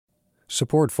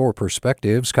Support for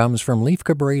Perspectives comes from Leif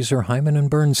Cabraser, Hyman and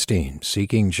Bernstein,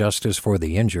 seeking justice for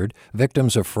the injured,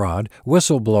 victims of fraud,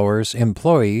 whistleblowers,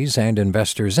 employees, and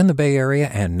investors in the Bay Area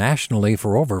and nationally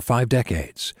for over 5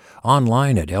 decades.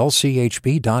 Online at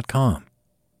lchb.com.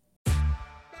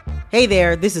 Hey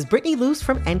there, this is Brittany Luce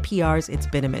from NPR's It's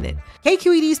Been a Minute.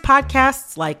 KQED's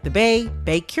podcasts like The Bay,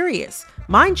 Bay Curious,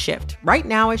 Mindshift, Right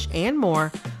Nowish, and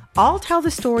more all tell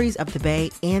the stories of the Bay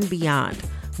and beyond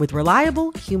with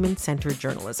reliable, human-centered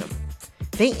journalism.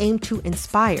 They aim to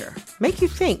inspire, make you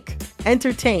think,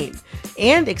 entertain,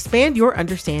 and expand your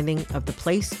understanding of the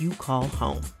place you call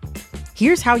home.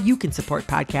 Here's how you can support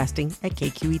podcasting at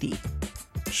KQED.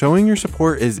 Showing your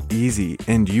support is easy,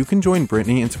 and you can join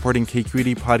Brittany in supporting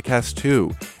KQED Podcast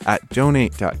too at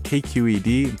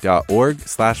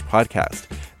donate.kqed.org/podcast.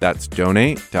 That's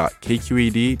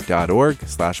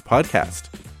donate.kqed.org/podcast.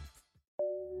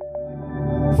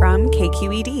 From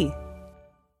KQED.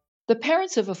 The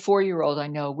parents of a 4-year-old I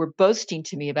know were boasting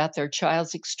to me about their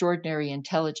child's extraordinary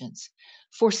intelligence,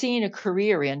 foreseeing a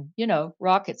career in,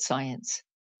 rocket science.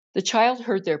 The child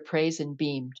heard their praise and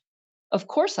beamed. Of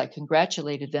course, I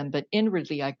congratulated them, but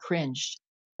inwardly I cringed.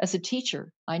 As a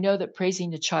teacher, I know that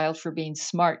praising a child for being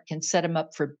smart can set him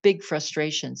up for big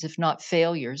frustrations, if not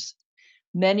failures.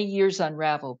 Many years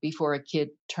unravel before a kid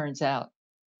turns out.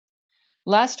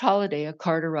 Last holiday, a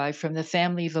card arrived from the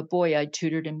family of a boy I'd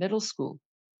tutored in middle school.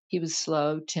 He was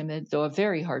slow, timid, though a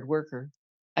very hard worker.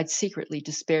 I'd secretly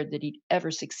despaired that he'd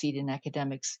ever succeed in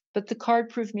academics, but the card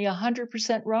proved me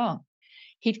 100% wrong.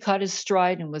 He'd caught his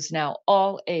stride and was now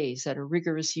all A's at a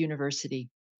rigorous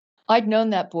university. I'd known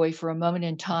that boy for a moment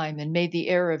in time and made the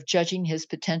error of judging his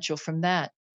potential from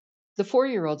that. The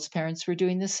 4-year-old's parents were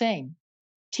doing the same.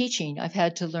 Teaching, I've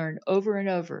had to learn over and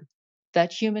over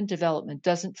that human development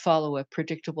doesn't follow a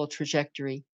predictable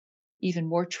trajectory. Even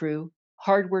more true,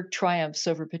 hard work triumphs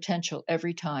over potential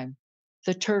every time.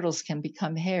 The turtles can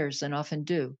become hares and often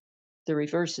do. The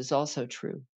reverse is also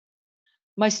true.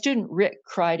 My student Rick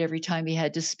cried every time he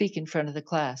had to speak in front of the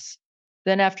class.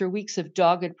 Then after weeks of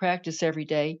dogged practice every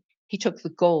day, he took the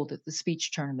gold at the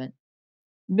speech tournament.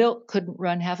 Milt couldn't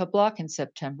run half a block in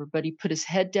September, but he put his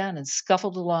head down and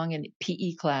scuffled along in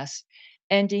PE class,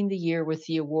 ending the year with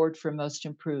the award for most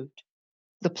improved.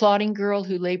 The plodding girl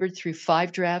who labored through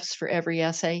 5 drafts for every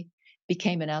essay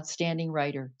became an outstanding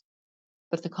writer.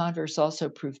 But the converse also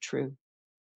proved true.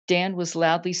 Dan was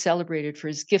loudly celebrated for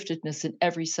his giftedness in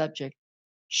every subject.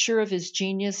 Sure of his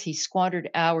genius, he squandered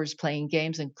hours playing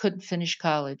games and couldn't finish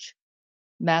college.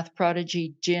 Math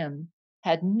prodigy Jim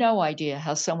had no idea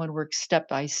how someone works step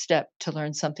by step to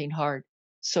learn something hard,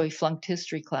 so he flunked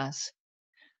history class.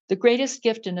 The greatest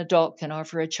gift an adult can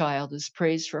offer a child is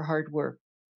praise for hard work.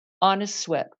 Honest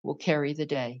sweat will carry the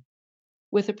day.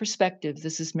 With a perspective,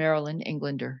 this is Marilyn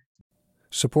Englander.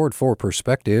 Support for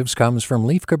Perspectives comes from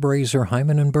Leif Cabraser,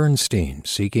 Hyman and Bernstein,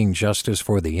 seeking justice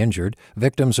for the injured,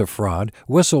 victims of fraud,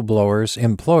 whistleblowers,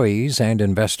 employees, and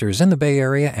investors in the Bay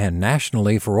Area and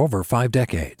nationally for over 5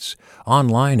 decades.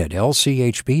 Online at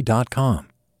lchb.com.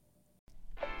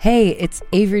 Hey, it's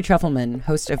Avery Trufelman,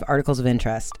 host of Articles of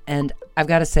Interest, and I've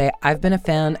got to say, I've been a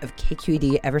fan of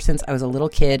KQED ever since I was a little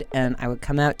kid, and I would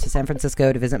come out to San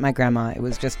Francisco to visit my grandma. It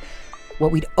was just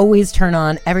what we'd always turn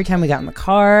on every time we got in the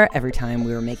car, every time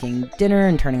we were making dinner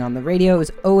and turning on the radio. It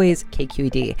was always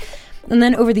KQED. And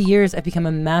then over the years, I've become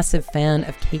a massive fan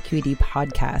of KQED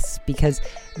podcasts because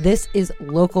this is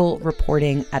local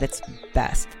reporting at its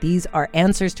best. These are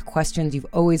answers to questions you've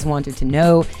always wanted to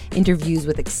know, interviews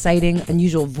with exciting,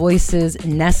 unusual voices,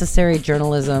 necessary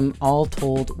journalism, all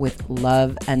told with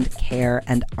love and care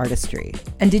and artistry.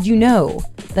 And did you know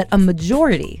that a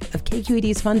majority of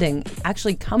KQED's funding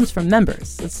actually comes from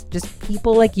members? It's just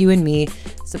people like you and me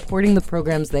supporting the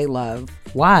programs they love,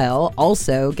 while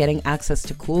also getting access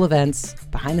to cool events,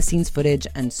 behind-the-scenes footage,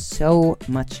 and so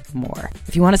much more.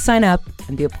 If you want to sign up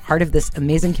and be a part of this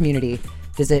amazing community,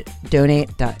 visit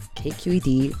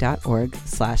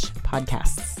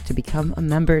donate.kqed.org/podcasts to become a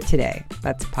member today.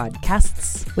 That's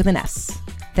podcasts with an S.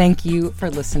 Thank you for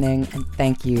listening, and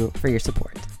thank you for your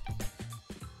support.